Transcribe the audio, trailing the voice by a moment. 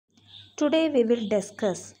Today we will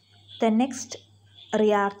discuss the next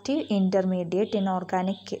reactive intermediate in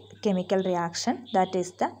organic chemical reaction, that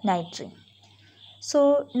is the nitrene.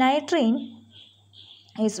 So nitrene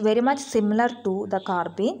is very much similar to the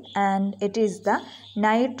carbene and it is the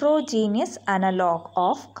nitrogenous analog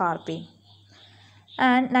of carbene.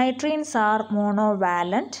 And nitrenes are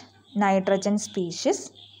monovalent nitrogen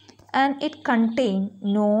species and it contains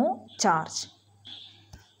no charge.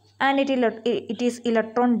 And it is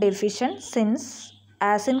electron deficient since,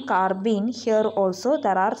 as in carbene, here also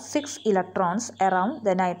there are 6 electrons around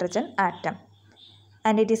the nitrogen atom.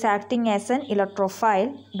 And it is acting as an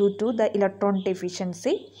electrophile due to the electron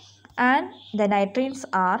deficiency. And the nitrenes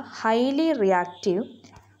are highly reactive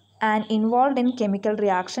and involved in chemical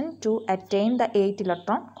reaction to attain the 8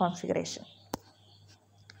 electron configuration.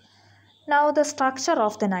 Now the structure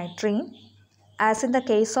of the nitrene, as in the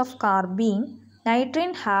case of carbene,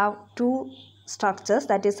 nitrene have two structures,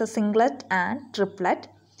 that is a singlet and triplet.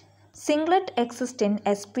 Singlet exists in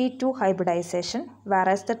sp2 hybridization,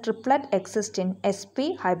 whereas the triplet exists in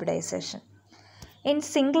sp hybridization. In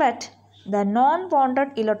singlet, the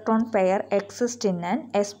non-bonded electron pair exists in an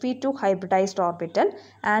sp2 hybridized orbital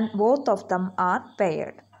and both of them are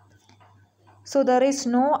paired. So there is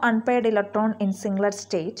no unpaired electron in singlet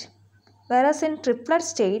state, whereas in triplet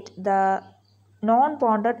state, the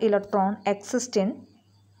non-bonded electron exists in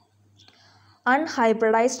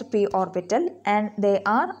unhybridized p orbital and they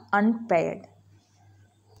are unpaired.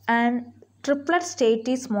 And triplet state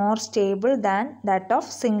is more stable than that of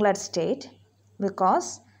singlet state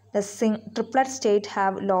because the triplet state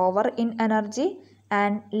have lower in energy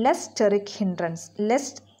and less steric hindrance,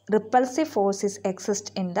 less repulsive forces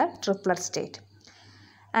exist in the triplet state.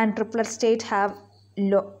 And triplet state have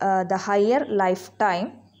the higher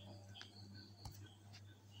lifetime.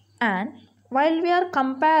 And while we are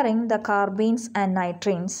comparing the carbenes and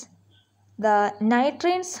nitrenes, the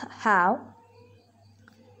nitrenes have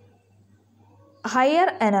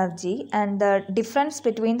higher energy and the difference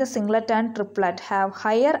between the singlet and triplet have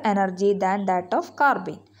higher energy than that of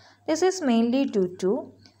carbene. This is mainly due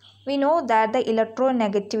to, we know that the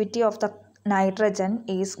electronegativity of the nitrogen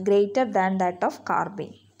is greater than that of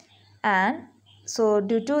carbene. And so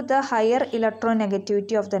due to the higher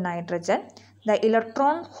electronegativity of the nitrogen, the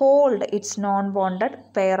electron hold its non-bonded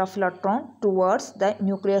pair of electron towards the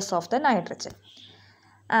nucleus of the nitrogen.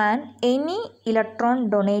 And any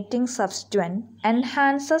electron donating substituent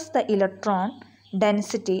enhances the electron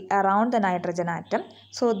density around the nitrogen atom.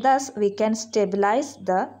 So thus we can stabilize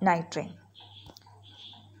the nitrene.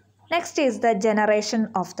 Next is the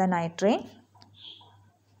generation of the nitrene.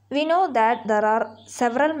 We know that there are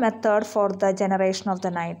several methods for the generation of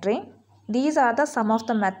the nitrene. These are some of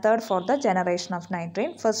the methods for the generation of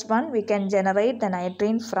nitrene. First one, we can generate the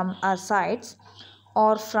nitrene from acids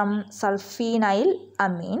or from sulfenyl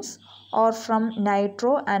amines or from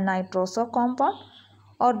nitro and nitroso compound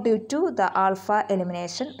or due to the alpha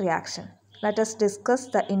elimination reaction. Let us discuss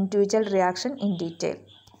the individual reaction in detail.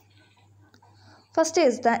 First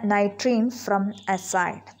is the nitrene from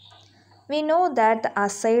acid. We know that the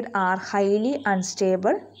acid are highly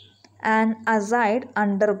unstable and acid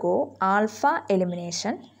undergo alpha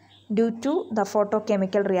elimination due to the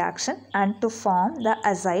photochemical reaction and to form the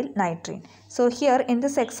acyl nitrene. So here in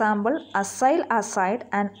this example, acyl acid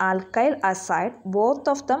and alkyl acid, both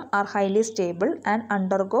of them are highly stable and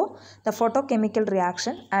undergo the photochemical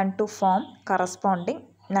reaction and to form corresponding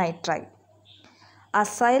nitride.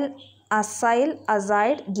 Acyl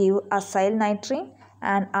acid give acyl nitrene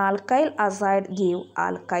and alkyl acid give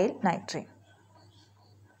alkyl nitrene.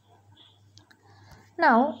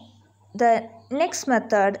 Now the next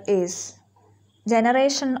method is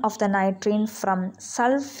generation of the nitrene from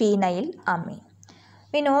sulfenyl amine.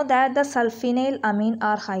 We know that the sulfenyl amine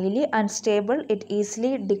are highly unstable. It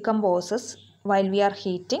easily decomposes while we are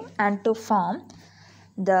heating and to form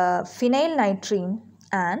the phenyl nitrene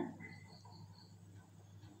and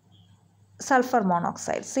sulfur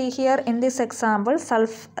monoxide. See here in this example,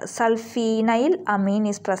 sulfenyl amine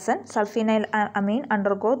is present. Sulfenyl amine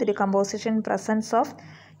undergo the decomposition in presence of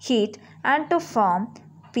heat and to form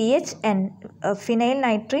phenyl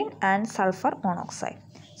nitrene and sulfur monoxide.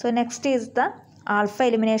 So next is the alpha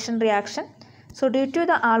elimination reaction. So due to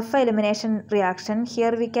the alpha elimination reaction,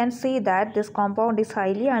 here we can see that this compound is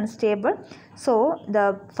highly unstable. So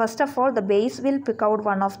first of all the base will pick out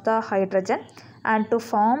one of the hydrogen and to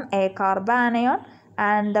form a carbanion,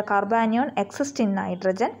 and the carbanion exists in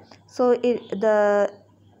nitrogen. So the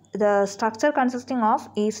structure consisting of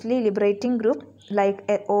easily liberating group like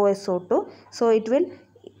OSO2. So it will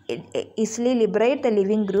easily liberate the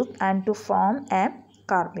leaving group and to form a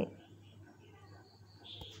carbene.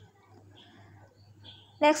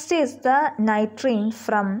 Next is the nitrene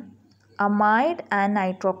from amide and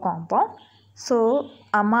nitro compound. So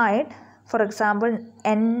amide, for example,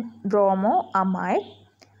 N-bromoamide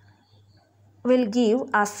will give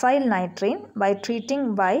acyl nitrene by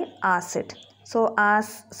treating by acid. So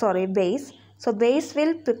base. So base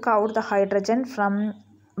will pick out the hydrogen from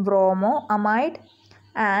bromoamide,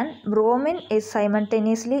 and bromine is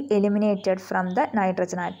simultaneously eliminated from the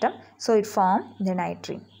nitrogen atom. So it forms the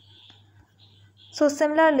nitrene. So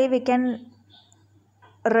similarly, we can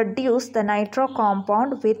reduce the nitro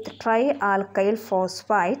compound with trialkyl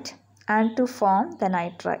phosphate and to form the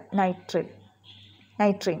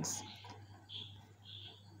nitrenes.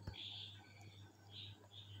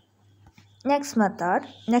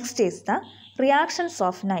 Next is the reactions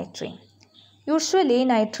of nitrene. Usually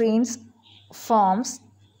nitranes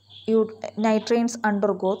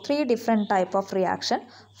undergo three different type of reaction.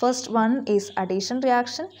 First one is addition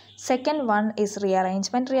reaction, second one is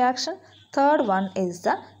rearrangement reaction, third one is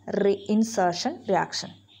the reinsertion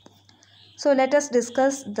reaction. So let us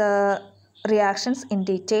discuss the reactions in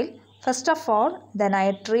detail. First of all, the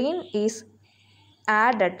nitrene is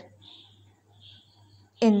added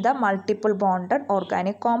in the multiple bonded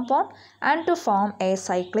organic compound and to form a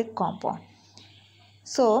cyclic compound.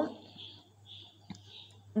 So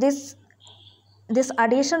this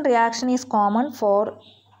addition reaction is common for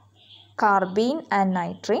carbene and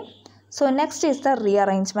nitrene. So next is the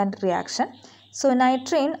rearrangement reaction. So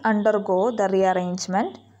nitrene undergo the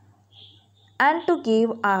rearrangement and to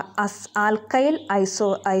give us alkyl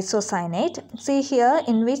isocyanate. See here,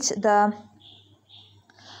 in which the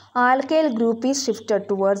alkyl group is shifted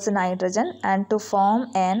towards nitrogen and to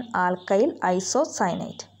form an alkyl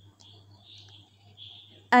isocyanate.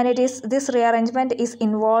 And this rearrangement is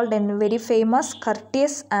involved in very famous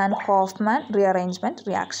Curtis and Hoffman rearrangement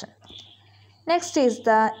reaction. Next is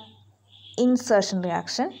the insertion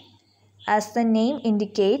reaction. As the name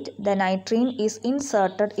indicates, the nitrene is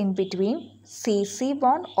inserted in between CC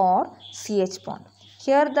bond or CH bond.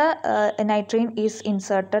 Here the nitrene is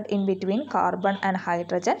inserted in between carbon and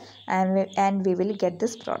hydrogen, and we will get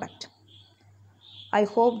this product. I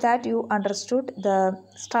hope that you understood the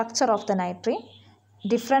structure of the nitrene,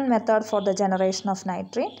 different method for the generation of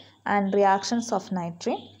nitrene and reactions of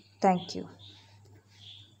nitrene. Thank you.